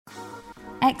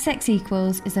XX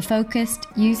Equals is a focused,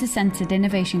 user-centred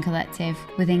innovation collective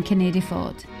within Carnegie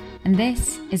Ford, and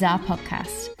this is our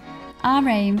podcast. Our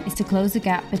aim is to close the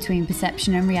gap between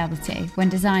perception and reality when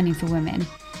designing for women.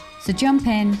 So jump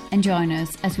in and join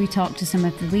us as we talk to some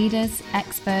of the leaders,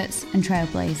 experts and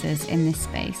trailblazers in this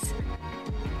space.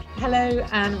 Hello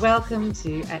and welcome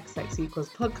to XX Equals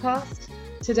podcast.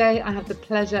 Today I have the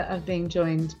pleasure of being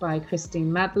joined by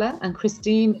Christine Madler, and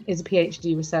Christine is a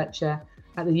PhD researcher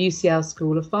at the UCL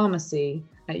School of Pharmacy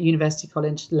at University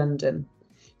College London.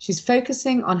 She's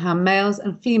focusing on how males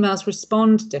and females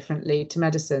respond differently to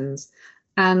medicines,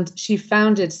 and she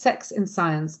founded Sex in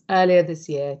Science earlier this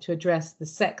year to address the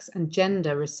sex and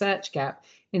gender research gap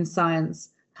in science,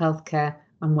 healthcare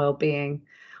and well-being.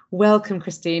 Welcome,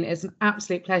 Christine. It's an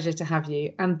absolute pleasure to have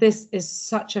you. And this is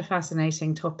such a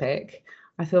fascinating topic.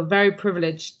 I feel very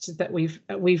privileged that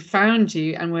we've found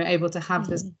you and we're able to have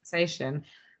this conversation.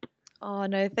 Oh,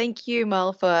 no, thank you,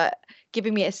 Mel, for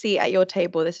giving me a seat at your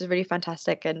table. This is really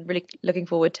fantastic and really looking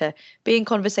forward to being in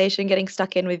conversation, getting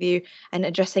stuck in with you and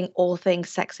addressing all things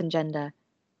sex and gender.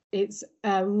 It's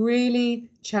a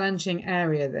really challenging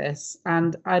area, this,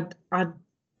 and I'd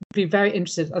be very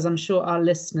interested, as I'm sure our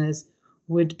listeners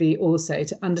would be also,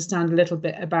 to understand a little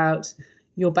bit about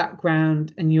your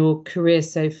background and your career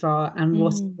so far and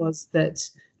what it was that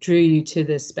drew you to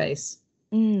this space.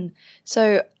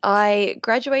 So I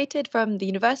graduated from the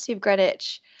University of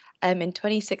Greenwich in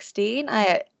 2016.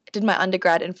 I did my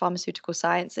undergrad in pharmaceutical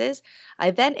sciences.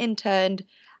 I then interned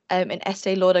in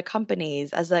Estee Lauder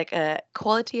companies as like a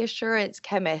quality assurance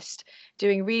chemist,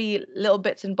 doing really little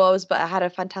bits and bobs, but I had a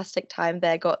fantastic time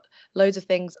there, got loads of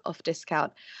things off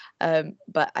discount.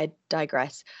 But I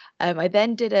digress. I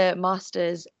then did a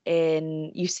master's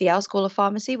in UCL School of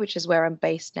Pharmacy, which is where I'm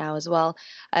based now as well.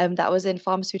 That was in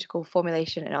pharmaceutical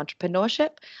formulation and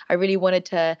entrepreneurship. I really wanted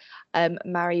to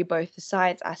marry both the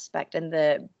science aspect and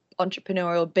the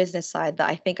entrepreneurial business side that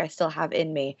I think I still have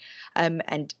in me.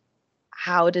 And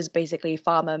how does basically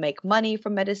pharma make money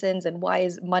from medicines, and why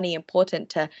is money important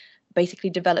to basically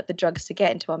develop the drugs to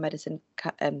get into our medicine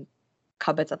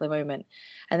cupboards at the moment.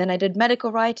 And then I did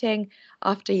medical writing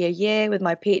after a year with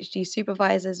my PhD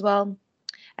supervisor as well.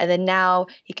 And then now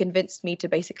he convinced me to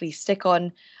basically stick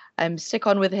on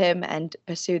with him and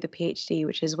pursue the PhD,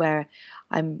 which is where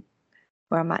I'm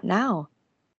at now.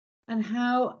 And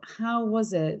how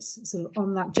was it sort of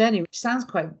on that journey, which sounds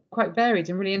quite varied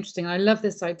and really interesting? I love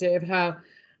this idea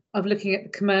of looking at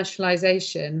the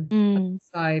commercialization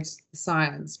alongside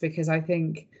science, because I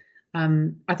think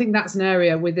that's an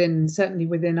area certainly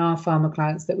within our pharma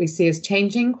clients that we see as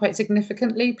changing quite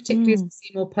significantly, particularly as we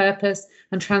see more purpose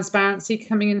and transparency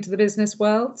coming into the business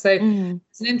world. So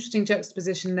it's an interesting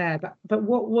juxtaposition there. But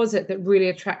what was it that really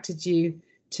attracted you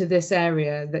to this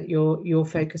area that you're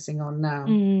focusing on now?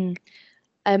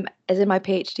 As in my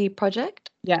PhD project?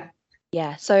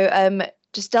 Yeah. So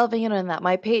just delving in on that,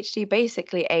 my PhD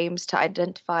basically aims to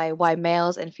identify why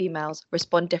males and females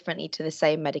respond differently to the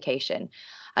same medication.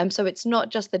 So it's not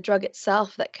just the drug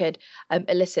itself that could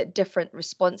elicit different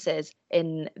responses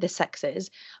in the sexes,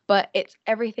 but it's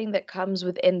everything that comes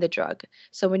within the drug.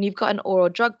 So when you've got an oral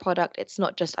drug product, it's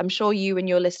not just, I'm sure you and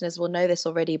your listeners will know this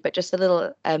already, but just a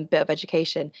little bit of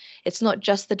education. It's not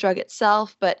just the drug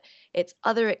itself, but it's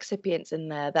other excipients in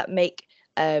there that make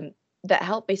that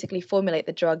help basically formulate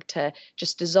the drug to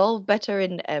just dissolve better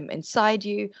inside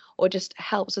you, or just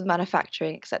helps with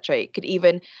manufacturing, etc. It could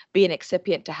even be an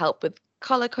excipient to help with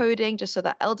color coding, just so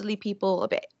that elderly people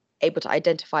are able to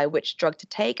identify which drug to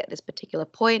take at this particular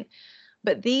point.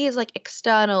 But these like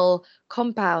external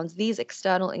compounds, these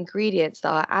external ingredients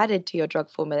that are added to your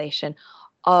drug formulation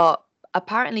are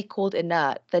apparently called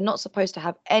inert. They're not supposed to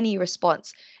have any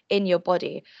response in your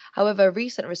body. However,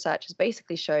 recent research has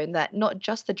basically shown that not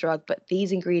just the drug, but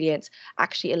these ingredients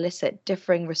actually elicit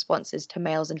differing responses to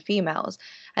males and females.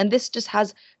 And this just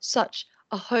has such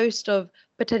a host of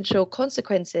potential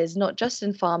consequences, not just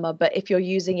in pharma, but if you're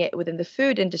using it within the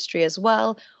food industry as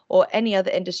well, or any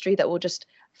other industry that will just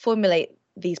formulate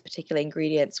these particular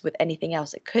ingredients with anything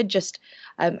else. It could just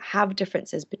have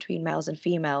differences between males and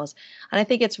females. And I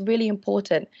think it's really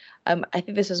important. I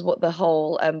think this is what the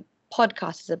whole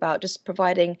podcast is about, just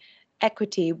providing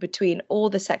equity between all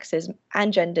the sexes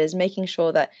and genders, making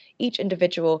sure that each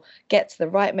individual gets the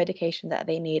right medication that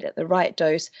they need at the right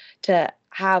dose to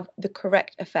have the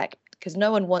correct effect, because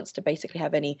no one wants to basically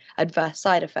have any adverse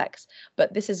side effects.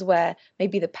 But this is where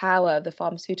maybe the power of the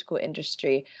pharmaceutical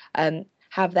industry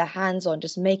have their hands on,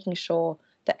 just making sure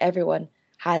that everyone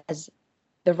has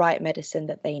the right medicine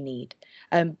that they need.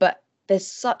 But there's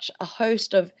such a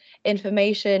host of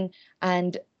information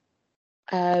and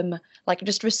like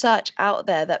just research out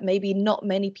there that maybe not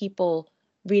many people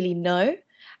really know.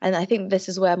 And I think this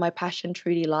is where my passion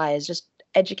truly lies, just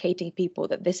educating people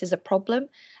that this is a problem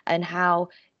and how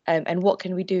and what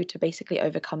can we do to basically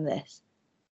overcome this.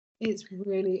 It's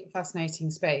really a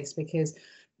fascinating space because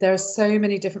there are so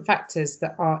many different factors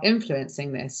that are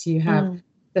influencing this. You have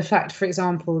the fact, for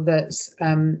example,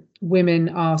 that women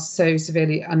are so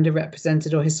severely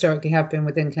underrepresented or historically have been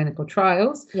within clinical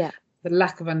trials. Yeah. The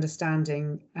lack of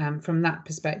understanding from that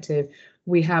perspective.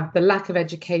 We have the lack of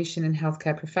education in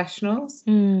healthcare professionals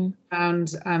and,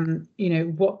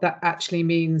 what that actually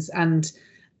means. And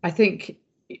I think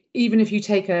even if you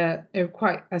take a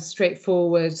quite a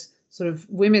straightforward sort of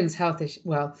women's health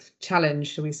challenge,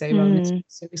 shall we say, rather than,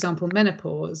 for example,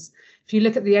 menopause, if you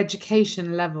look at the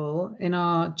education level in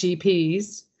our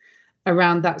GPs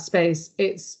around that space,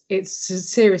 it's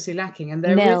seriously lacking. And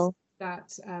there is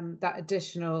that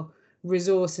additional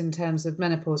resource in terms of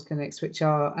menopause clinics, which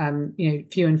are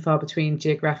few and far between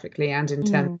geographically and in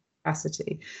terms of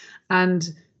capacity. And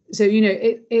so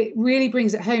it really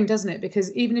brings it home, doesn't it?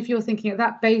 Because even if you're thinking at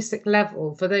that basic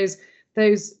level for those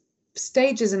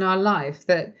stages in our life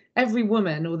that every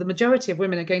woman or the majority of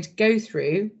women are going to go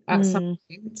through at some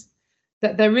point,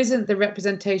 that there isn't the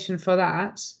representation for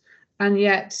that. And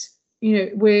yet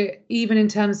we're, even in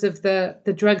terms of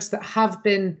the drugs that have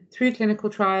been through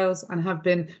clinical trials and have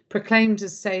been proclaimed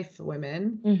as safe for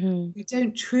women, we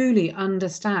don't truly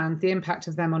understand the impact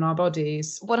of them on our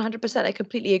bodies. 100%. I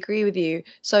completely agree with you.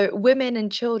 So women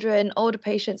and children, older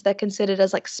patients, they're considered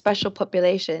as like special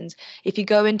populations. If you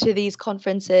go into these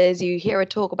conferences, you hear a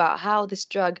talk about how this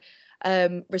drug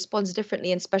responds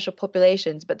differently in special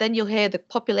populations, but then you'll hear the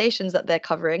populations that they're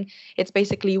covering. It's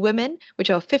basically women,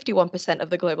 which are 51% of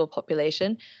the global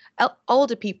population,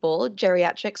 older people,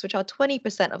 geriatrics, which are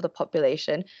 20% of the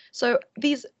population. So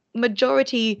these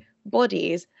majority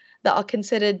bodies that are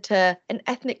considered to, and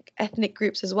ethnic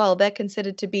groups as well, they're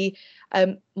considered to be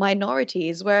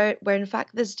minorities, where in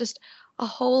fact there's just a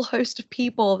whole host of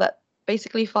people that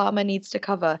basically pharma needs to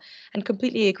cover. And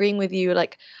completely agreeing with you,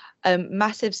 like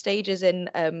massive stages in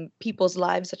people's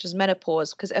lives, such as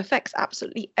menopause, because it affects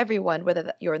absolutely everyone,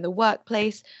 whether you're in the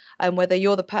workplace, whether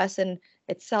you're the person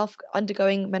itself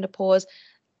undergoing menopause.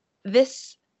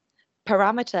 This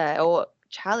parameter or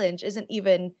challenge isn't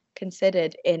even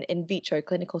considered in vitro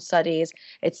clinical studies.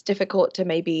 It's difficult to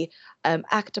maybe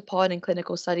act upon in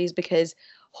clinical studies because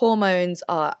hormones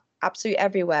are absolutely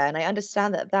everywhere. And I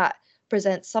understand that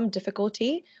presents some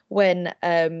difficulty when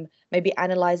maybe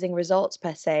analyzing results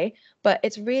per se, but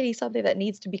it's really something that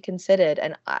needs to be considered.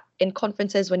 And in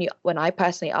conferences, when I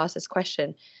personally ask this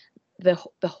question, the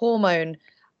hormone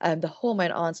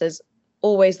answer is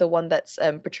always the one that's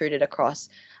protruded across.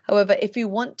 However, if you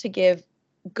want to give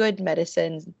good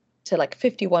medicines to like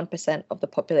 51% of the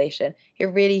population, it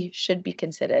really should be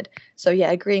considered. So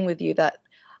yeah, agreeing with you that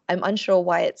I'm unsure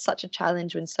why it's such a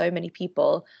challenge when so many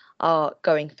people are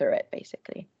going through it,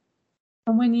 basically.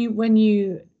 And when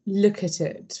you look at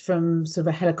it from sort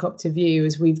of a helicopter view,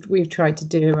 as we've tried to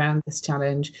do around this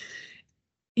challenge,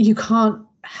 you can't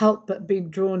help but be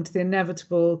drawn to the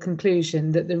inevitable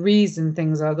conclusion that the reason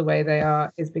things are the way they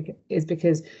are is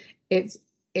because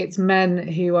it's men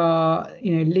who are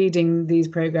leading these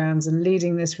programs and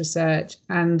leading this research,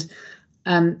 and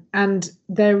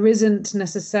there isn't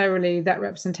necessarily that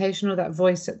representation or that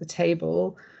voice at the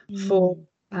table for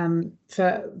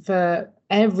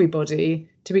everybody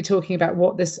to be talking about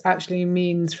what this actually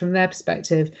means from their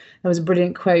perspective. There was a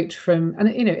brilliant quote from, and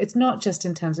it's not just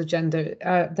in terms of gender.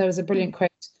 There was a brilliant quote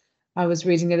I was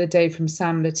reading the other day from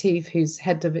Sam Latif, who's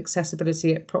head of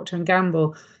accessibility at Procter &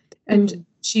 Gamble, and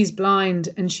she's blind,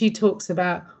 and she talks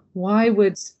about why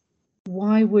would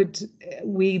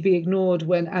we be ignored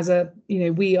when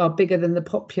we are bigger than the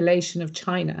population of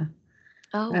China.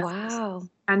 Oh, wow.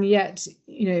 And yet,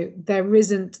 there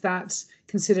isn't that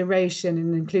consideration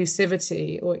and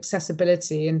inclusivity or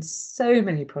accessibility in so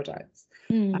many products.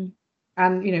 And,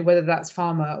 whether that's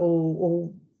pharma or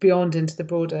beyond into the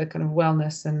broader kind of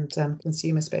wellness and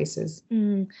consumer spaces.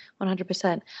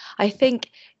 100%. I think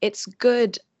it's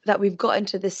good that we've gotten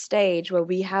to this stage where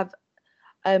we have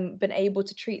been able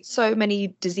to treat so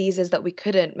many diseases that we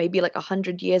couldn't maybe like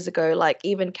 100 years ago, like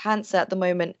even cancer at the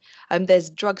moment. There's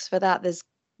drugs for that. There's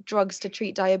drugs to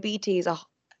treat diabetes,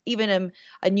 even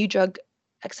a new drug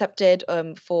accepted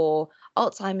for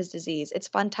Alzheimer's disease. It's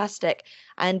fantastic.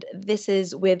 And this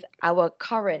is with our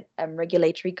current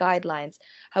regulatory guidelines.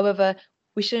 However,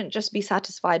 we shouldn't just be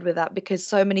satisfied with that, because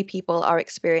so many people are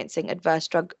experiencing adverse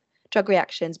drug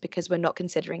reactions because we're not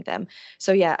considering them.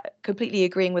 So yeah, completely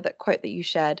agreeing with that quote that you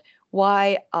shared.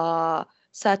 Why are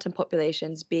certain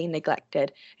populations being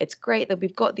neglected. It's great that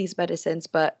we've got these medicines,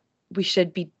 but we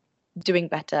should be doing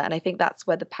better. And I think that's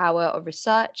where the power of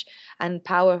research and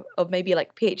power of maybe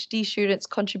like PhD students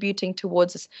contributing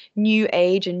towards this new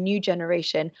age and new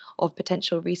generation of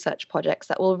potential research projects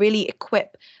that will really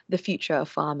equip the future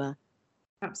of pharma.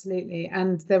 Absolutely.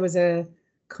 And there was a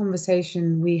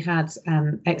conversation we had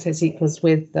XX Equals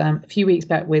with a few weeks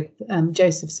back with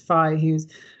Joseph Safai, who's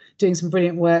doing some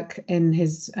brilliant work in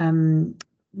his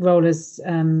role as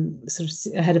sort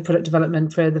of head of product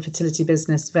development for the fertility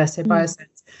business Verso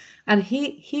Biosense. And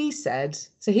he said,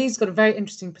 so he's got a very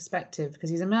interesting perspective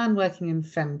because he's a man working in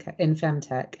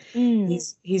femtech.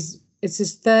 It's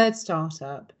his third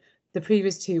startup. The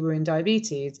previous two were in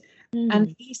diabetes.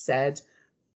 And he said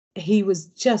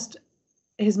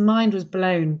his mind was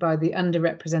blown by the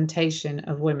underrepresentation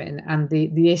of women and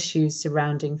the issues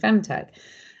surrounding femtech.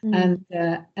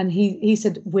 And he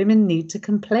said women need to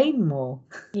complain more.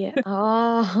 Yeah.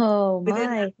 Oh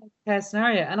my. Healthcare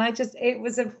scenario. And it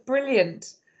was a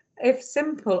brilliant, if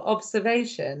simple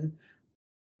observation.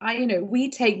 We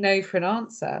take no for an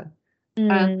answer.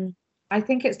 And I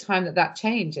think it's time that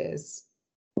changes.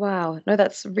 Wow. No,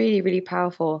 that's really, really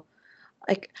powerful.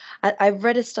 Like I've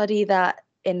read a study that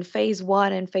in phase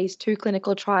 1 and phase 2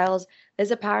 clinical trials, there's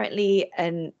apparently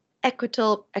an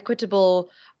equitable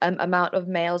amount of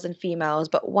males and females,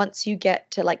 but once you get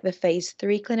to like the phase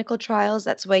 3 clinical trials,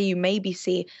 that's where you maybe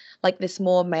see like this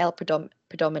more male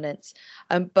predominance.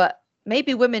 But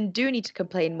maybe women do need to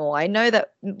complain more. I know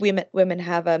that women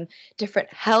have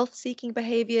different health-seeking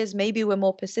behaviors. Maybe we're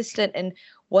more persistent in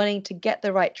wanting to get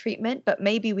the right treatment, but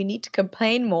maybe we need to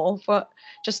complain more for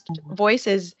just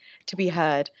voices to be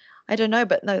heard. I don't know,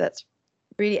 but no, that's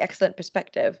really excellent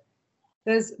perspective.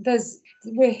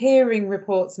 We're hearing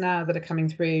reports now that are coming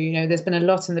through. There's been a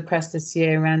lot in the press this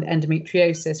year around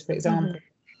endometriosis, for example,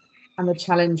 and the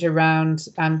challenge around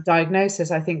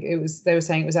diagnosis. I think they were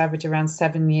saying it was average around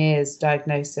 7 years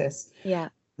diagnosis. Yeah.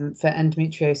 For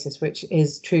endometriosis, which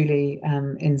is truly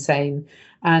insane.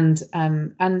 And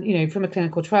from a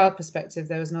clinical trial perspective,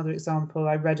 there was another example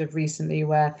I read of recently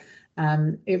where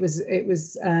it was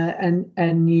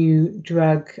a new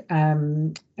drug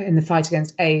in the fight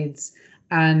against AIDS,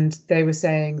 and they were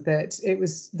saying that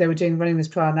they were running this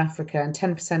trial in Africa, and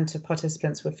 10% of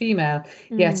participants were female.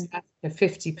 Yet,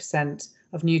 50%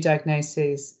 of new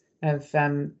diagnoses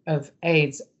of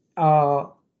AIDS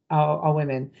are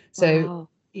women. So. Wow.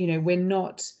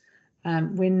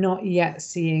 We're not yet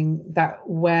seeing that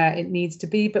where it needs to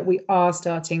be, but we are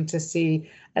starting to see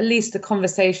at least the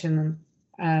conversation,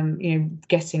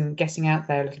 getting out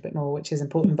there a little bit more, which is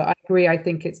important. But I agree. I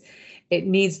think it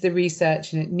needs the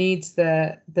research and it needs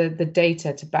the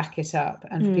data to back it up,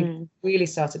 and for people to really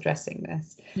start addressing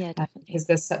this. Yeah, definitely. Because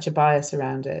there's such a bias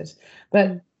around it.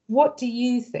 But what do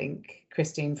you think,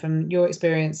 Christine, from your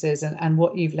experiences and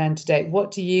what you've learned to date,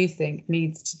 what do you think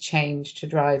needs to change to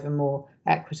drive a more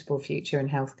equitable future in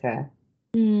healthcare?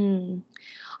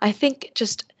 I think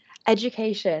just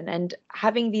education and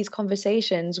having these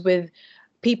conversations with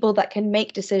people that can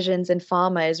make decisions in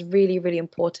pharma is really, really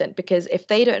important, because if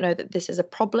they don't know that this is a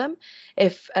problem,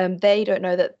 if they don't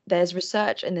know that there's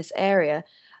research in this area,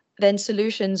 then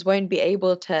solutions won't be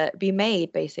able to be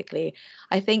made, basically.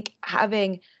 I think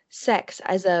having sex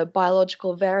as a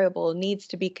biological variable needs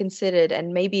to be considered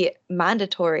and maybe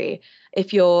mandatory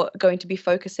if you're going to be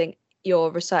focusing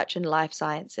your research in life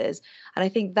sciences. And I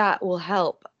think that will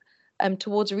help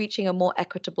towards reaching a more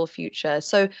equitable future.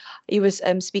 So you was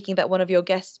speaking that one of your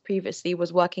guests previously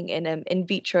was working in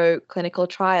vitro clinical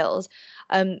trials.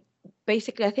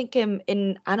 Basically, I think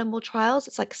in animal trials,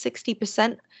 it's like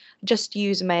 60% just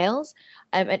use males.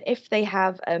 And if they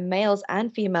have males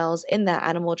and females in their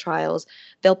animal trials,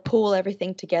 they'll pool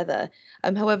everything together.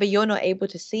 However, you're not able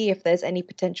to see if there's any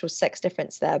potential sex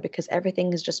difference there because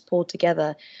everything is just pulled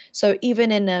together. So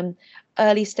even in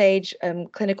early stage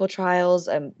clinical trials,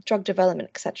 drug development,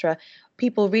 etc.,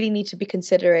 people really need to be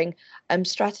considering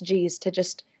strategies to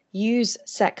just use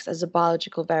sex as a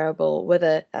biological variable,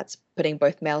 whether that's putting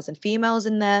both males and females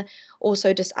in there,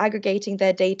 also just aggregating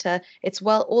their data. It's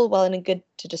all well and good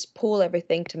to just pool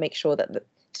everything to make sure that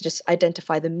to just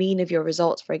identify the mean of your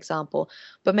results, for example,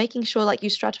 but making sure like you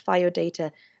stratify your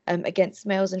data against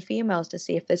males and females to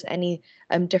see if there's any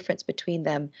difference between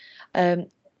them.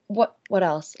 What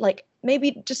else? Like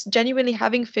maybe just genuinely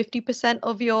having 50%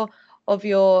 of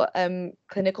your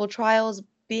clinical trials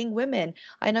being women.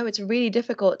 I know it's really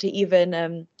difficult to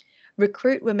even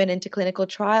recruit women into clinical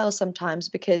trials sometimes,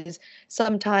 because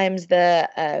sometimes the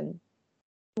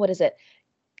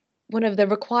one of the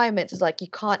requirements is like you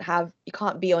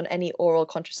can't be on any oral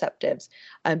contraceptives,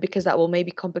 because that will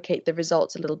maybe complicate the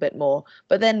results a little bit more.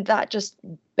 But then that just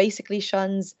basically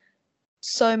shuns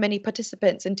so many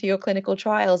participants into your clinical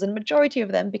trials, and majority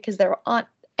of them, because there aren't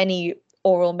any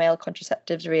oral male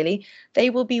contraceptives really, they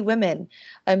will be women.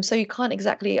 So you can't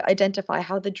exactly identify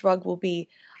how the drug will be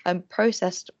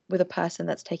processed with a person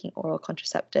that's taking oral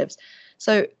contraceptives.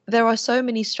 So there are so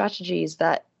many strategies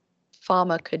that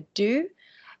pharma could do,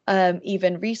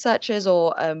 even researchers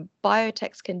or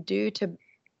biotechs can do to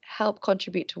help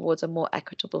contribute towards a more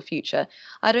equitable future.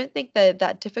 I don't think they're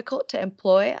that difficult to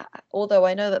employ, although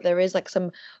I know that there is like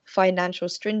some financial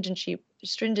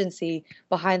stringency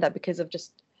behind that because of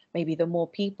just maybe the more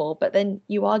people, but then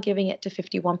you are giving it to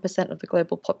 51% of the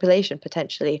global population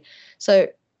potentially. So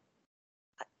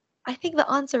I think the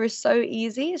answer is so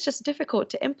easy. It's just difficult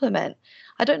to implement.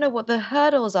 I don't know what the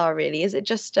hurdles are really. Is it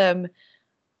just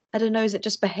I don't know, is it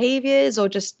just behaviors or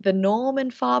just the norm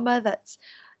in pharma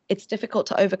it's difficult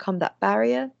to overcome that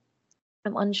barrier?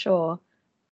 I'm unsure.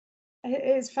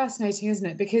 It's fascinating, isn't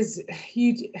it? Because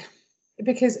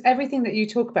everything that you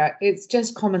talk about, it's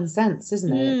just common sense,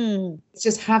 isn't it? It's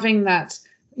just having that,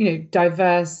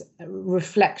 diverse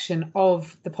reflection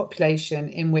of the population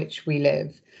in which we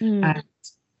live. And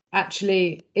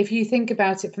actually, if you think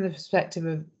about it from the perspective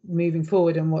of moving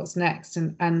forward and what's next,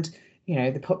 and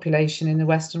the population in the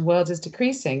Western world is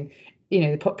decreasing,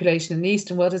 the population in the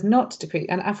Eastern world is not decreasing,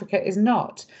 and Africa is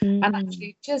not. And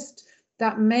actually just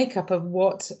that makeup of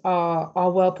what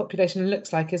our world population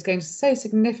looks like is going to so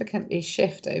significantly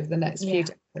shift over the next few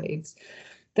decades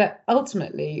that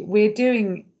ultimately we're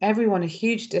doing everyone a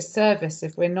huge disservice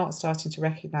if we're not starting to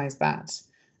recognise that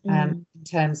in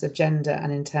terms of gender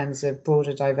and in terms of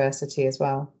broader diversity as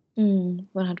well.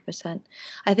 100%.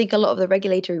 I think a lot of the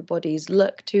regulatory bodies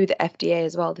look to the FDA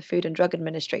as well, the Food and Drug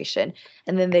Administration,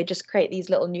 and then they just create these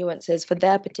little nuances for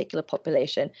their particular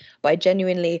population. But I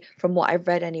genuinely, from what I've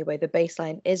read anyway, the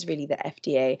baseline is really the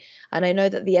FDA. And I know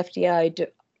that the FDA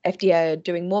are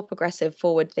doing more progressive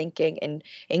forward thinking and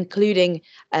including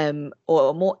or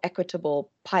a more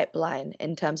equitable pipeline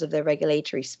in terms of their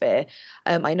regulatory sphere.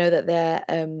 I know that they're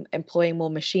employing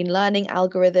more machine learning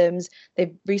algorithms.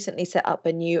 They've recently set up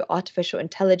a new artificial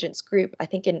intelligence group, I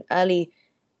think in early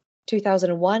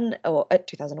 2021 or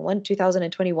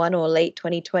 2021 or late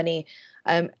 2020.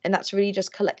 And that's really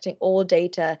just collecting all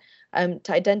data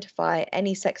to identify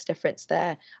any sex difference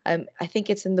there. I think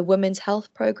it's in the Women's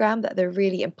Health Program that they're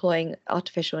really employing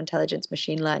artificial intelligence,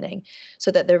 machine learning,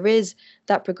 so that there is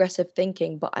that progressive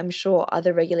thinking. But I'm sure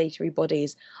other regulatory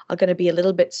bodies are going to be a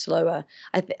little bit slower.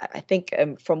 I think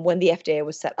from when the FDA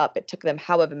was set up, it took them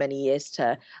however many years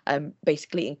to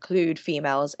basically include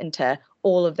females into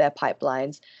all of their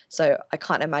pipelines. So I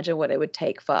can't imagine what it would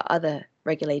take for other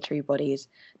regulatory bodies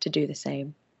to do the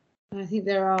same. I think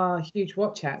there are huge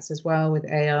watch outs as well with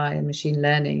AI and machine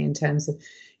learning in terms of,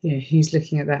 who's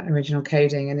looking at that original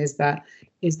coding, and is that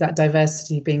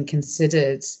diversity being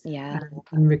considered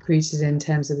and recruited in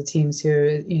terms of the teams who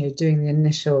are, doing the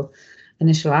initial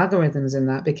algorithms in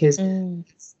that, because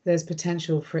there's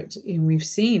potential for it. We've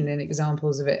seen in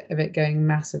examples of it going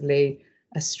massively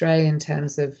astray in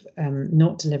terms of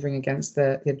not delivering against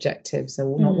the objectives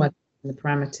or not working the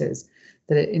parameters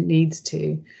that it needs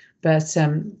to. But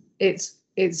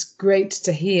it's great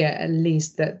to hear at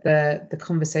least that the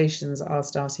conversations are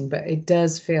starting, but it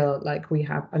does feel like we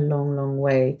have a long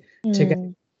way to go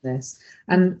in this.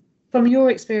 And from your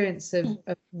experience of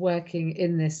working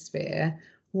in this sphere,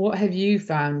 what have you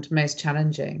found most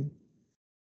challenging?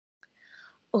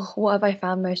 Oh, what have I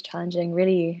found most challenging?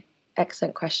 Really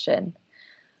excellent question.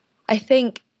 I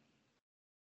think,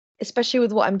 especially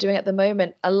with what I'm doing at the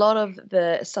moment, a lot of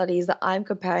the studies that I'm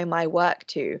comparing my work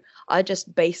to are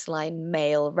just baseline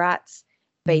male rats,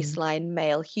 baseline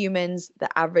male humans, the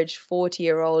average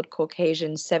 40-year-old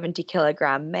Caucasian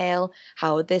 70-kilogram male,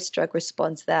 how this drug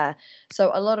responds there.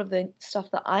 So a lot of the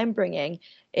stuff that I'm bringing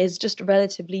is just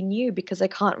relatively new because I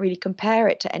can't really compare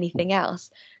it to anything else,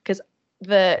 because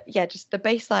just the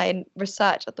baseline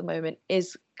research at the moment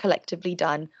is collectively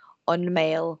done on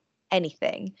male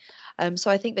anything. So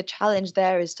I think the challenge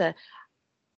there is to,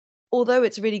 although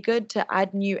it's really good to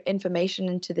add new information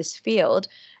into this field,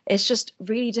 it's just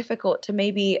really difficult to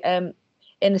maybe in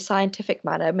a scientific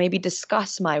manner, maybe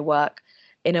discuss my work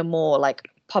in a more like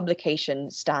publication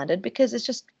standard, because there's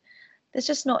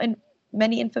just not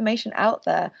many information out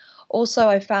there. Also,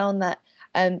 I found that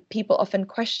people often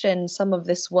question some of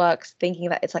this work, thinking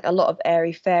that it's like a lot of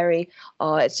airy fairy,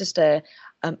 or it's just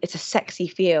it's a sexy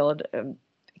field.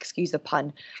 Excuse the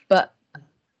pun, but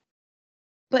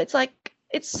it's like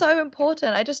it's so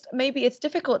important. Maybe it's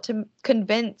difficult to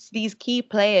convince these key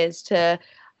players to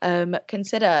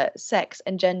consider sex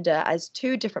and gender as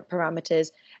two different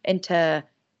parameters into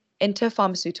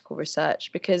pharmaceutical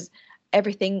research, because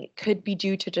everything could be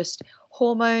due to just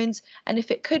hormones. And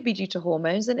if it could be due to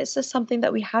hormones, then it's just something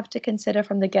that we have to consider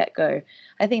from the get-go.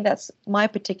 I think that's my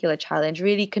particular challenge,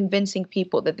 really convincing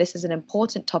people that this is an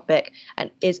important topic and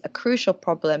is a crucial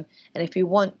problem. And if we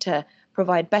want to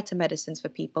provide better medicines for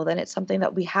people, then it's something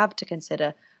that we have to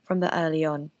consider from the early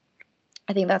on.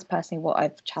 I think that's personally what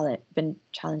I've been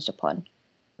challenged upon.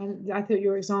 And I thought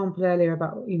your example earlier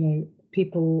about,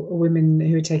 people, women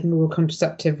who are taking oral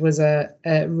contraceptive was a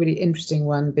really interesting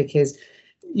one, because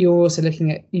you're also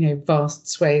looking at, vast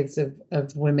swathes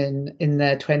of women in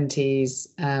their 20s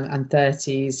and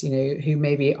 30s, who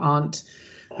maybe aren't,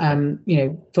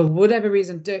 for whatever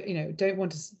reason, don't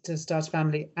want to start a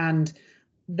family, and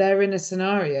they're in a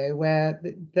scenario where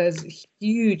there's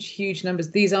huge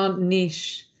numbers. These aren't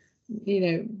niche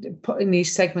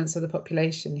segments of the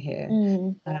population here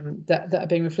that are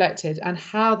being reflected, and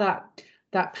how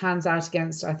that pans out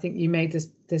against, I think you made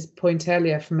this point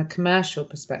earlier, from a commercial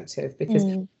perspective, because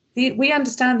we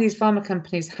understand these pharma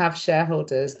companies have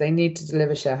shareholders. They need to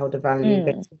deliver shareholder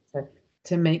value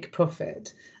to make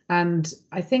profit. And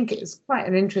I think it's quite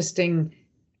an interesting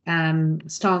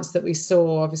stance that we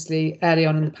saw, obviously, early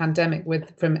on in the pandemic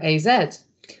from AZ,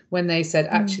 when they said,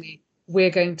 actually, we're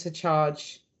going to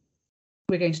charge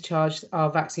our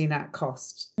vaccine at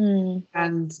cost.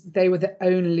 And they were the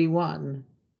only one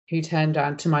who turned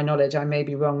down, to my knowledge. I may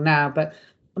be wrong now, but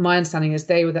my understanding is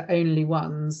they were the only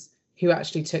ones who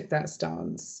actually took that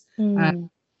stance.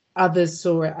 Others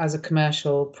saw it as a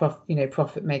commercial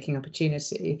profit-making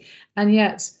opportunity. And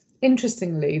yet,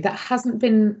 interestingly, that hasn't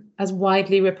been as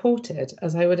widely reported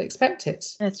as I would expect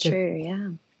it. That's true,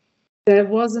 yeah. There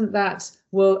wasn't that,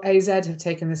 well, AZ have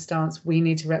taken this stance, we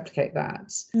need to replicate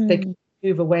that. They can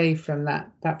move away from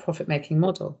that profit-making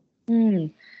model.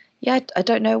 Yeah, I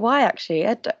don't know why, actually.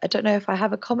 I don't know if I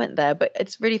have a comment there, but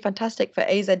it's really fantastic for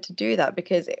AZ to do that,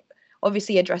 because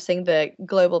obviously addressing the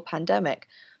global pandemic.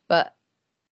 But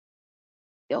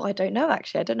I don't know,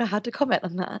 actually. I don't know how to comment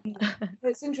on that.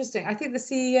 It's interesting. I think the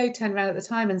CEO turned around at the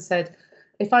time and said,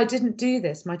 if I didn't do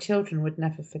this, my children would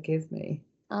never forgive me.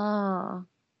 Ah.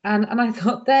 And I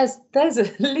thought, there's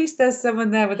at least there's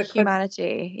someone there with a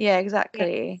humanity. Yeah,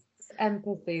 exactly.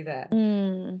 Empathy there.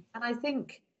 And I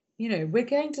think, we're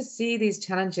going to see these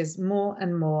challenges more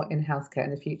and more in healthcare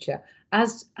in the future,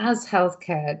 as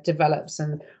healthcare develops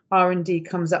and R&D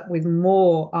comes up with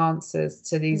more answers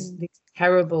to these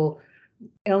terrible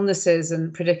illnesses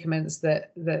and predicaments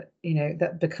that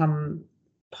become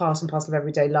part and parcel of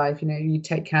everyday life. You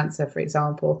take cancer, for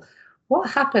example.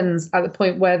 What happens at the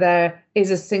point where there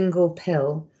is a single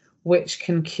pill which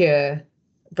can cure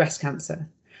breast cancer?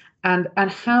 And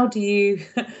how do you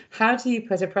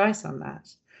put a price on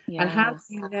that? Yeah. And how do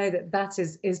you know that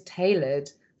is tailored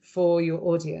for your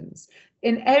audience?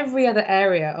 In every other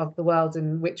area of the world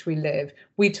in which we live,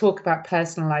 we talk about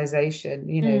personalization.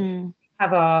 We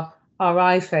have our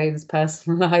iPhones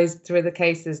personalized through the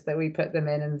cases that we put them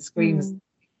in, and the screens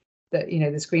that the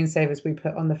screensavers we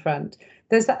put on the front.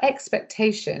 There's that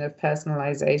expectation of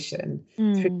personalization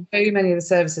through so many of the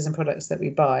services and products that we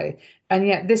buy, and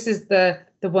yet this is the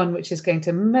one which is going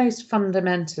to most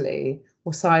fundamentally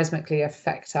or seismically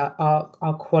affect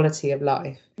our quality of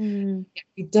life. We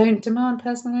don't demand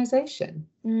personalization.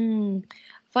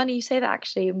 Funny you say that,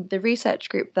 actually. The research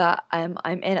group that I'm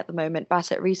in at the moment,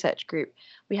 Bassett Research Group,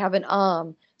 we have an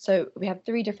arm. So we have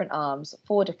 4 different arms.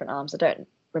 I don't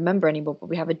remember anymore, but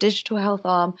we have a digital health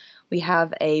arm, we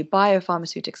have a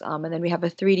biopharmaceutics arm, and then we have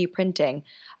a 3D printing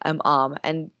arm,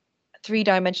 and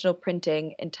 3-dimensional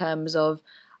printing in terms of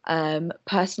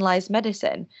personalized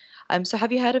medicine. So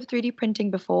have you heard of 3D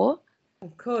printing before?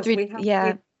 Of course, we have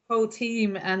a whole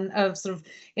team and of sort of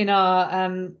in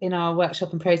our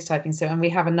workshop and prototyping. So, and we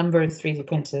have a number of 3D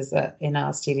printers in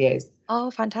our studios. Oh,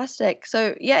 fantastic!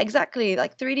 So yeah, exactly,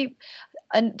 like 3D.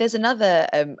 And there's another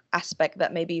aspect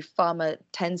that maybe pharma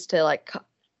tends to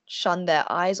shun their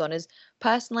eyes on, is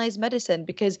personalized medicine,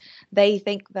 because they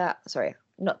think that,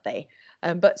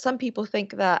 but some people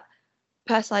think that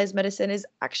personalized medicine is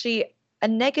actually a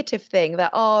negative thing,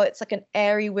 that, it's like an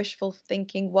airy, wishful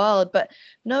thinking world. But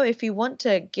no, if you want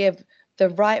to give the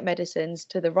right medicines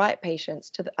to the right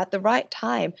patients at the right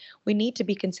time, we need to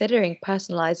be considering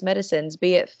personalized medicines,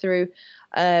 be it through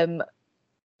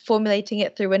formulating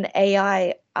it through an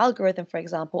AI algorithm, for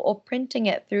example, or printing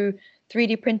it through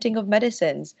 3D printing of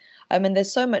medicines. And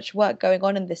there's so much work going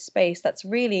on in this space that's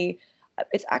really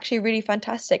it's actually really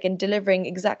fantastic in delivering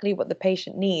exactly what the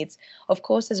patient needs. Of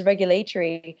course, there's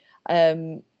regulatory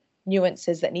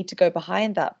nuances that need to go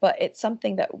behind that, but it's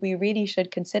something that we really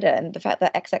should consider. And the fact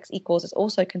that XX Equals is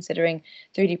also considering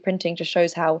 3D printing just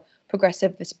shows how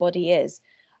progressive this body is.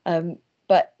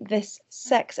 But this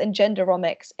sex and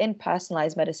genderomics in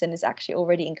personalized medicine is actually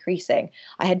already increasing.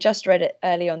 I had just read it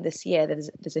early on this year.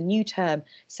 There's a new term,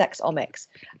 sexomics.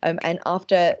 And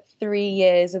after 3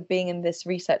 years of being in this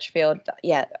research field,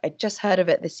 yeah, I just heard of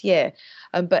it this year,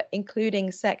 but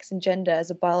including sex and gender as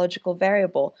a biological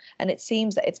variable. And it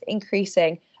seems that it's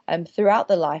increasing throughout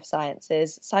the life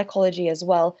sciences, psychology as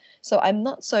well. So I'm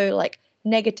not so like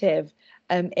negative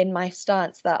in my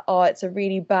stance that, oh, it's a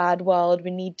really bad world,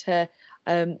 we need to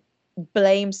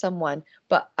blame someone.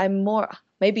 But I'm more,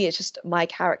 maybe it's just my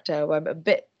character where I'm a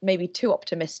bit maybe too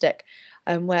optimistic,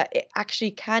 where it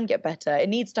actually can get better. It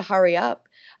needs to hurry up,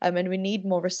 and we need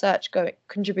more research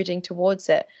contributing towards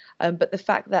it. But the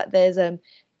fact that there's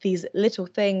these little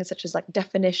things such as like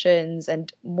definitions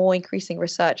and more increasing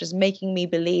research is making me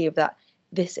believe that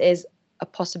this is a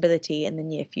possibility in the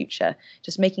near future.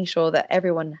 Just making sure that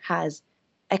everyone has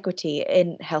equity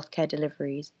in healthcare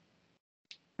deliveries.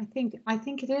 I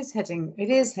think it is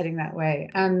heading that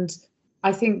way, and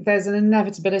I think there's an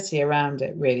inevitability around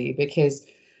it, really, because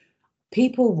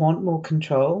people want more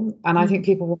control, and I think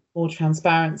people want more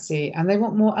transparency, and they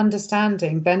want more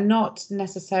understanding. They're not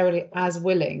necessarily as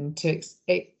willing to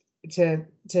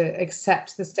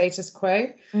accept the status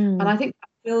quo, and I think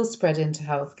that will spread into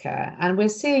healthcare, and we're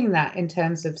seeing that in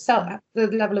terms of the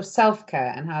level of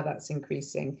self-care and how that's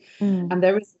increasing. And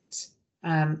there isn't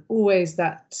always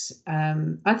that.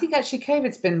 I think actually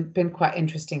COVID's been quite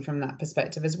interesting from that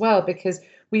perspective as well, because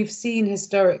we've seen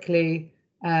historically,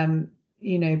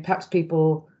 perhaps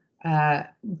people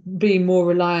being more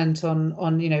reliant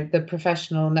on the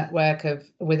professional network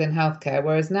within healthcare,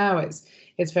 whereas now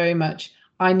it's very much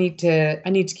I need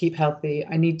to keep healthy.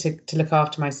 I need to look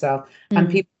after myself. And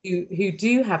people who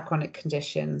do have chronic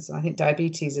conditions, I think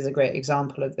diabetes is a great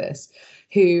example of this,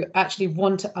 who actually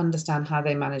want to understand how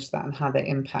they manage that and how they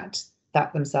impact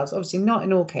that themselves. Obviously not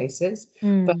in all cases,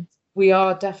 but we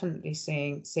are definitely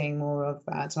seeing more of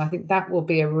that. And I think that will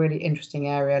be a really interesting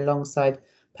area alongside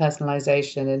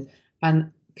personalization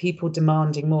and people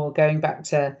demanding more, going back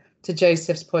to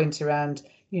Joseph's point around,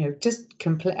 just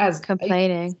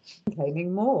complaining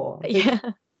more. Yeah.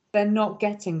 They're not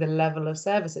getting the level of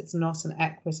service. It's not an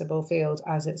equitable field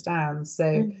as it stands.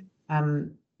 So,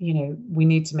 we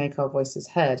need to make our voices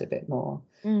heard a bit more.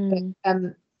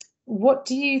 But what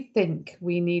do you think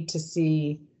we need to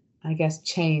see, I guess,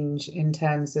 change in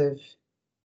terms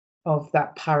of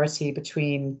that parity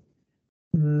between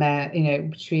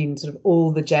between sort of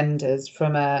all the genders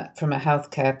from a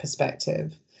healthcare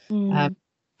perspective?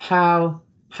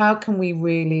 How can we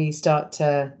really start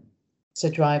to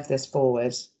drive this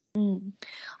forward?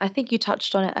 I think you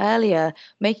touched on it earlier,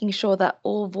 making sure that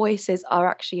all voices are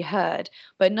actually heard,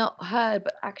 but not heard,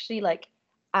 but actually like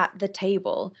at the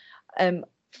table.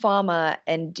 Pharma,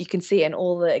 and you can see it in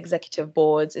all the executive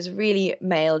boards, is really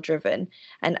male driven.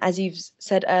 And as you've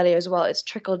said earlier as well, it's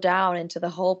trickled down into the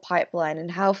whole pipeline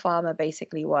and how pharma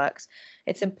basically works.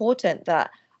 It's important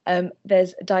that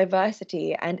there's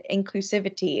diversity and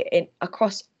inclusivity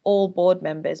across all board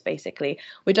members, basically.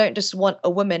 We don't just want a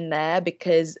woman there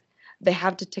because they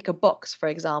have to tick a box, for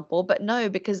example, but no,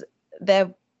 because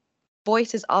their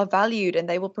voices are valued and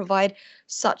they will provide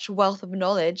such wealth of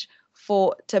knowledge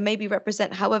to maybe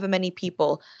represent however many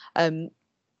people in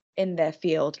their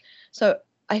field. So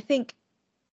I think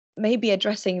maybe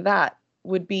addressing that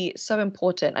would be so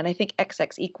important. And I think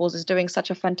XX Equals is doing such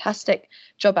a fantastic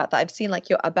job at that. I've seen like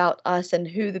your About Us and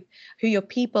who your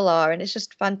people are, and it's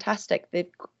just fantastic.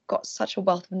 They've got such a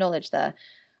wealth of knowledge there.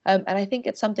 And I think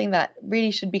it's something that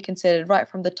really should be considered right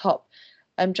from the top,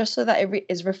 just so that it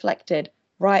is reflected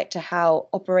right to how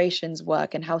operations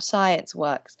work and how science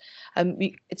works.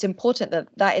 It's important that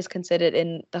that is considered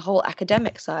in the whole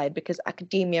academic side, because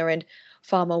academia and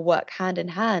pharma work hand in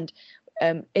hand.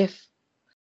 If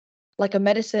like a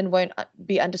medicine won't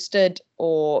be understood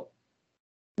or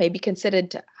maybe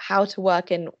considered how to work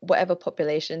in whatever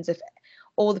populations, if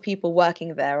all the people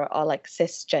working there are like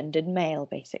cisgendered male,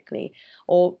 basically,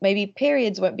 or maybe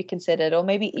periods won't be considered, or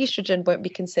maybe estrogen won't be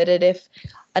considered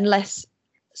unless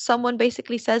someone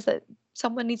basically says that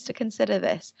someone needs to consider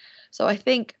this. So I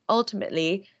think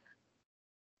ultimately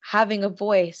having a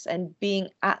voice and being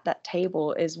at that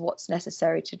table is what's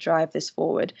necessary to drive this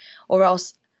forward, or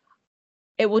else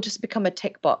it will just become a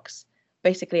tick box.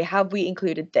 Basically, have we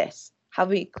included this? Have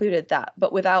we included that?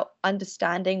 But without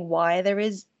understanding why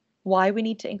we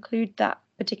need to include that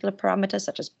particular parameters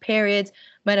such as periods,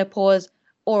 menopause,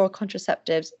 oral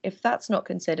contraceptives, if that's not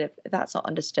considered, if that's not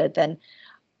understood, then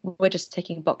we're just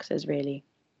ticking boxes, really.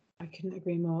 I couldn't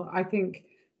agree more. I think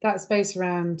that space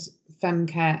around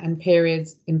femcare and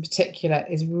periods in particular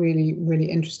is really, really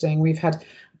interesting. We've had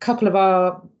a couple of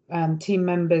our team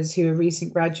members who are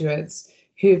recent graduates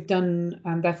who have done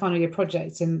their final year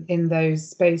projects in those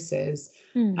spaces,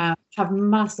 have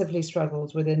massively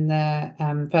struggled within their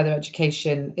further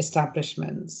education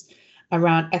establishments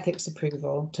around ethics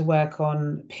approval to work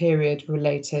on period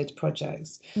related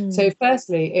projects. So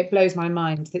firstly, it blows my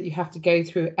mind that you have to go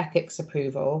through ethics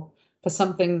approval for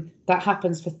something that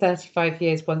happens for 35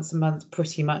 years once a month,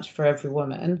 pretty much for every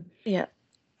woman. Yeah.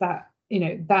 That,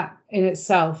 that in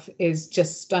itself is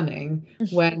just stunning,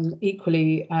 when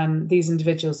equally these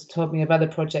individuals have told me of other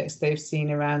projects they've seen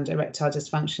around erectile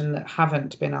dysfunction that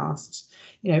haven't been asked.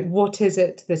 What is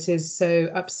it that is so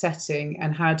upsetting,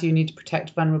 and how do you need to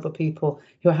protect vulnerable people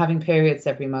who are having periods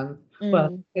every month?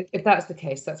 Well, if that's the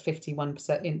case, that's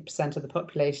 51% of the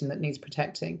population that needs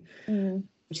protecting,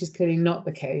 which is clearly not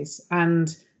the case.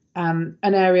 And an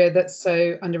area that's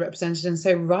so underrepresented and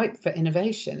so ripe for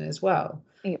innovation as well.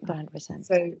 100%.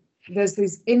 So there's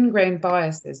these ingrained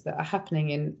biases that are happening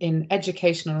in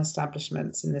educational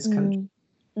establishments in this country,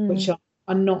 which are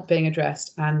not being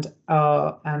addressed and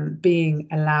are being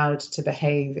allowed to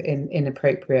behave in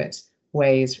inappropriate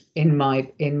ways, in my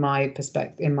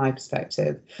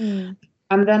perspective.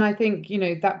 And then I think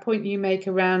that point you make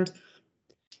around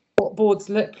what boards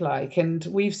look like, and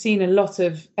we've seen a lot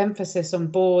of emphasis on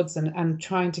boards and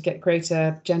trying to get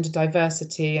greater gender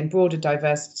diversity and broader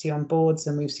diversity on boards,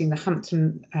 and we've seen the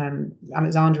Hampton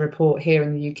Alexander report here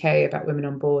in the UK about women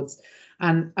on boards.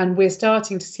 And we're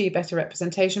starting to see better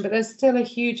representation, but there's still a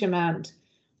huge amount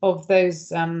of those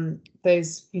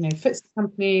FTSE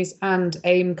companies and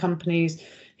AIM companies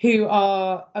who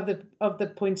are of the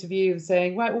point of view of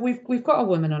saying, right, well, we've got a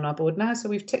woman on our board now, so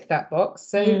we've ticked that box.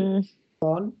 So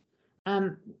on.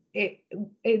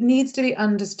 It needs to be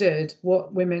understood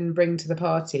what women bring to the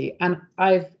party, and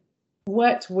I've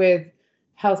worked with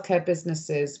healthcare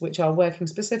businesses which are working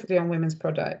specifically on women's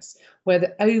products, where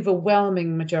the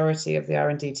overwhelming majority of the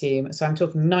R&D team, so I'm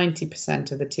talking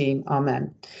 90% of the team, are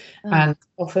men. And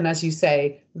often, as you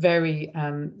say, very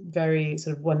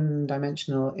sort of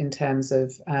one-dimensional in terms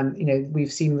of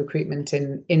we've seen recruitment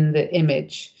in the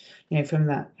image, from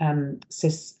that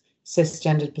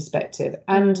cisgendered perspective.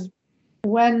 And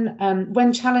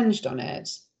when challenged on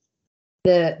it,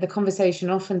 the conversation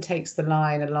often takes the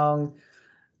line along,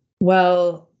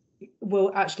 well,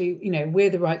 actually, we're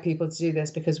the right people to do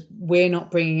this because we're not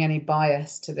bringing any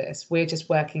bias to this. We're just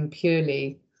working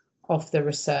purely off the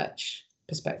research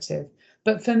perspective.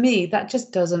 But for me, that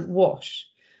just doesn't wash,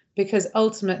 because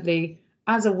ultimately,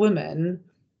 as a woman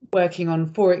working on,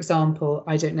 for example,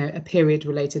 a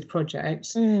period-related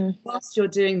project, whilst you're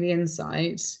doing the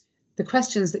insight, the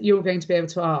questions that you're going to be able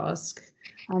to ask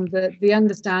and the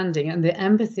understanding and the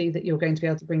empathy that you're going to be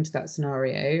able to bring to that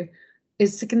scenario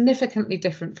is significantly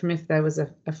different from if there was a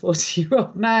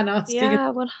 40-year-old man asking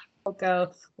a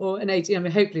girl or an 80. I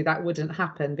mean, hopefully that wouldn't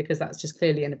happen, because that's just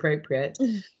clearly inappropriate.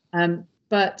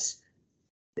 But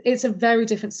it's a very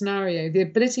different scenario. The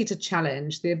ability to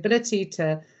challenge, the ability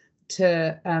to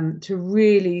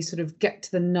really sort of get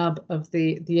to the nub of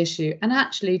the issue and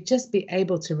actually just be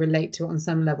able to relate to it on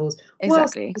some levels,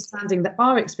 whilst understanding that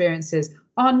our experiences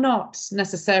are not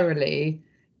necessarily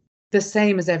the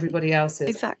same as everybody else's.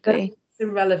 Exactly. The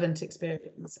relevant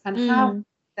experience, and how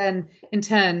then in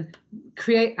turn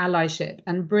create allyship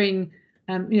and bring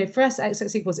for us at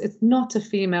XX Equals, it's not a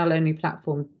female only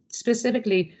platform.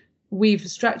 Specifically, we've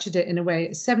structured it in a way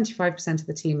 75% of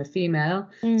the team are female,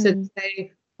 so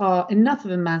they are enough of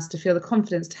a mass to feel the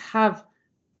confidence to have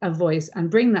a voice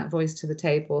and bring that voice to the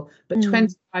table, but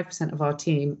 25% of our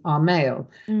team are male,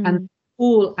 and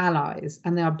all allies,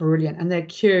 and they are brilliant, and they're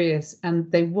curious,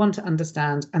 and they want to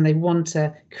understand, and they want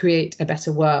to create a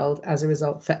better world as a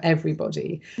result for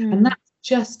everybody. And that's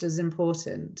just as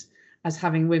important as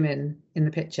having women in the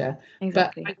picture.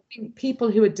 But I think people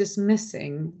who are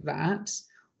dismissing that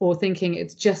or thinking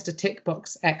it's just a tick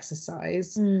box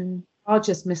exercise are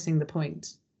just missing the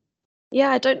point.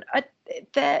 Yeah, I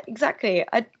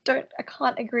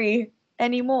can't agree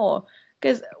anymore.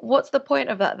 Because what's the point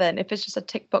of that then, if it's just a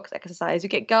tick box exercise? You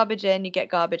get garbage in, you get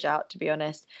garbage out, to be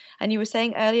honest. And you were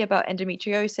saying earlier about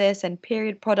endometriosis and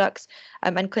period products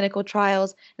and clinical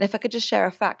trials. And if I could just share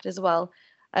a fact as well,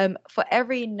 for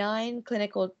every 9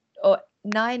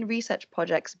 research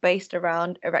projects based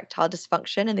around erectile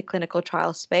dysfunction in the clinical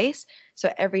trial space,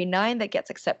 so every 9 that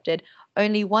gets accepted,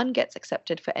 only 1 gets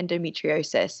accepted for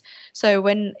endometriosis. So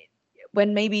when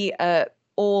when maybe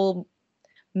all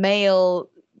male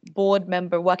board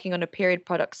member working on a period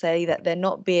product say that they're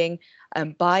not being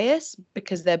biased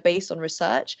because they're based on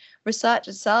research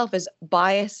itself is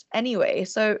biased anyway.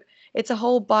 So it's a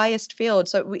whole biased field.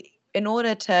 So in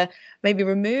order to maybe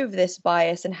remove this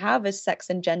bias and have a sex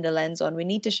and gender lens on, we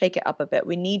need to shake it up a bit.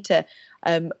 We need to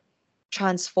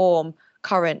transform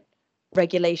current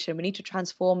regulation. We need to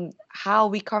transform how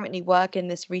we currently work in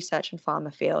this research and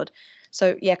pharma field.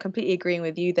 So yeah, completely agreeing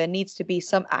with you. There needs to be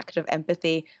some act of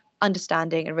empathy,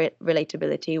 understanding and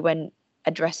relatability when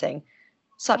addressing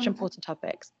such important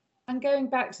topics. And going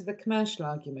back to the commercial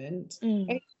argument,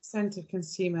 80% of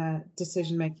consumer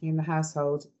decision making in the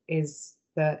household is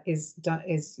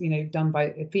done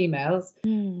by females.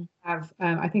 Have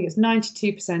I think it's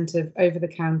 92% of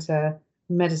over-the-counter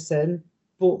medicine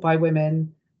bought by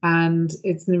women, and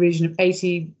it's in the region of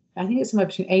 80. I think it's somewhere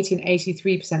between 80 and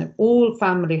 83% of all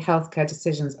family healthcare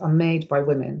decisions are made by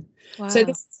women. Wow. So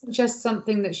this isn't just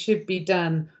something that should be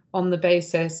done on the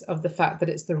basis of the fact that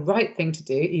it's the right thing to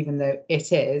do, even though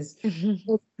it is. There's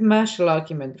a commercial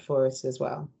argument for it as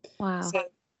well. Wow. So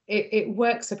it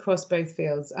works across both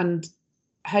fields, and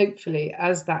hopefully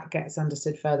as that gets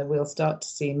understood further, we'll start to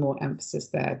see more emphasis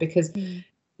there, because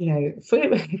for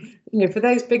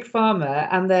those big pharma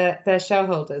and their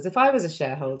shareholders, if I was a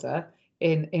shareholder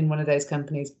in one of those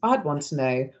companies, I'd want to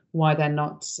know why they're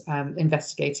not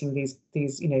investigating these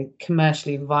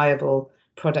commercially viable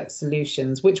product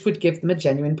solutions, which would give them a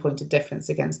genuine point of difference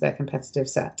against their competitive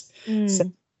set.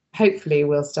 So hopefully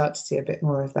we'll start to see a bit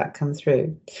more of that come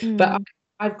through. But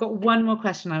I've got one more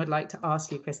question I would like to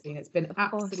ask you, Christine. It's been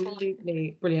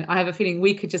absolutely brilliant. I have a feeling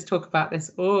we could just talk about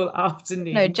this all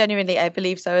afternoon. No, genuinely, I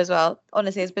believe so as well.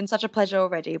 Honestly, it's been such a pleasure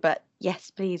already. But yes,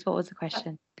 please, what was the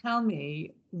question? Tell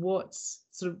me what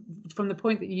sort of, from the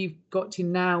point that you've got to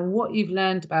now, what you've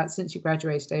learned about since you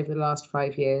graduated over the last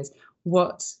 5 years.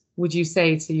 What would you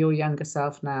say to your younger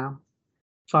self now,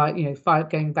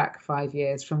 going back 5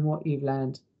 years from what you've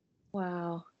learned?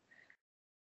 Wow.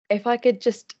 If I could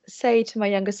just say to my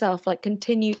younger self,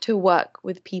 continue to work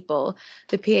with people.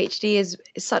 The PhD is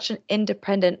such an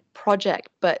independent project,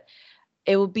 but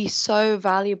it will be so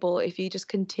valuable if you just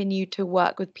continue to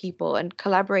work with people, and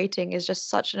collaborating is just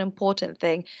such an important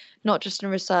thing, not just in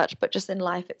research, but just in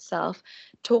life itself.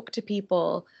 Talk to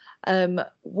people,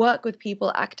 work with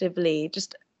people actively,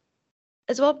 just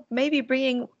as well, maybe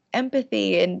bringing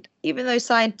empathy. And even though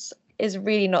science is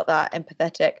really not that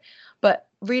empathetic, but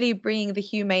really bringing the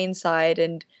humane side.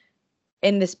 And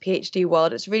in this PhD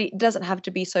world, it doesn't have to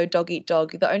be so dog eat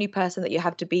dog. The only person that you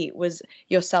have to beat was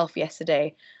yourself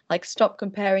yesterday. Stop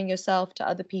comparing yourself to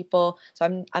other people.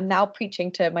 So I'm now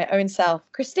preaching to my own self.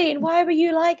 Christine, why were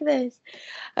you like this?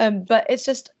 But it's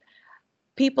just,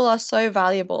 people are so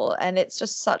valuable, and it's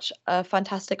just such a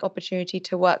fantastic opportunity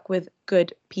to work with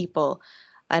good people.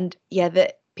 And yeah,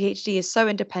 the PhD is so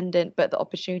independent, but the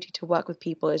opportunity to work with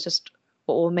people is just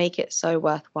what will make it so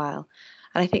worthwhile.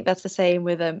 And I think that's the same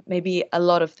with maybe a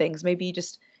lot of things. Maybe you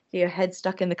just your head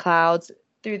stuck in the clouds,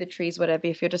 through the trees, whatever.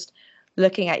 If you're just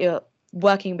looking at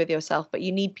working with yourself, but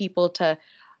you need people to,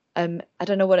 I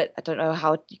don't know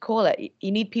how you call it.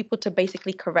 You need people to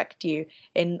basically correct you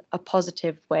in a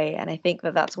positive way. And I think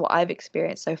that that's what I've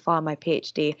experienced so far in my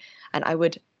PhD. And I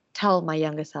would tell my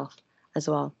younger self as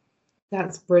well.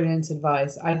 That's brilliant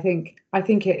advice. I think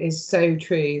it is so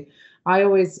true. I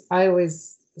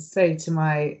always say to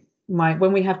my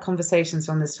when we have conversations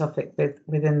on this topic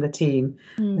within the team,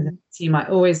 I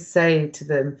always say to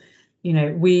them,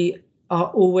 we're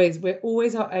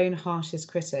always our own harshest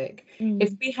critic.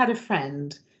 If we had a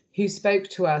friend who spoke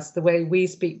to us the way we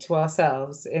speak to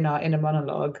ourselves in our inner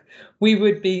monologue, we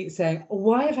would be saying,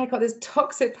 why have I got this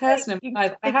toxic person in my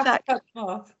life? I have to cut them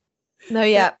off. No,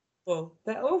 yeah.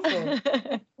 They're awful.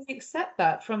 We accept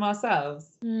that from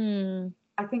ourselves.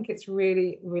 I think it's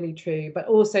really, really true. But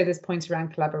also this point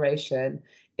around collaboration.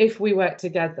 If we work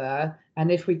together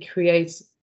and if we create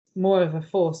more of a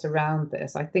force around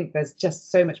this, I think there's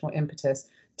just so much more impetus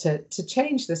to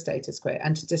change the status quo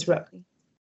and to disrupt.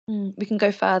 We can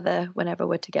go further whenever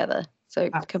we're together. So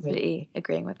absolutely. Completely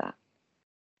agreeing with that.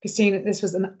 Christine, this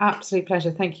was an absolute pleasure.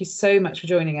 Thank you so much for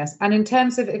joining us. And in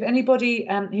terms of if anybody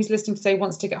who's listening today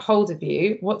wants to get hold of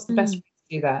you, what's the best way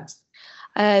to do that?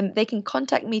 They can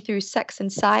contact me through Sex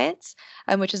and Science,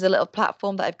 which is a little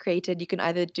platform that I've created. You can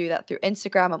either do that through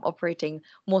Instagram. I'm operating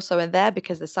more so in there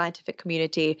because the scientific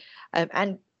community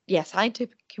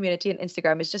scientific community on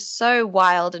Instagram is just so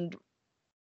wild and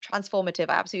transformative.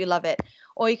 I absolutely love it.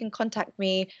 Or you can contact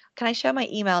me. Can I share my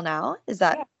email now? Is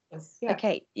that Yeah.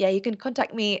 Okay, yeah, you can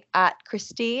contact me at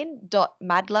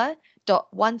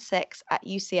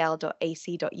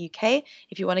christine.madler.16@ucl.ac.uk.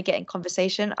 If you want to get in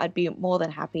conversation, I'd be more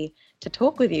than happy to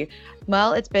talk with you.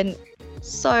 Mel, it's been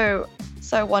so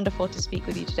wonderful to speak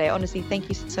with you today. Honestly, thank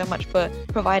you so much for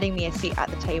providing me a seat at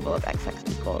the table of XX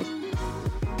Equals.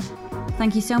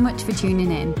 Thank you so much for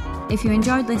tuning in. If you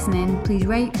enjoyed listening, please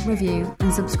rate, review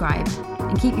and subscribe,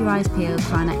 and keep your eyes peeled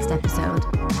for our next episode.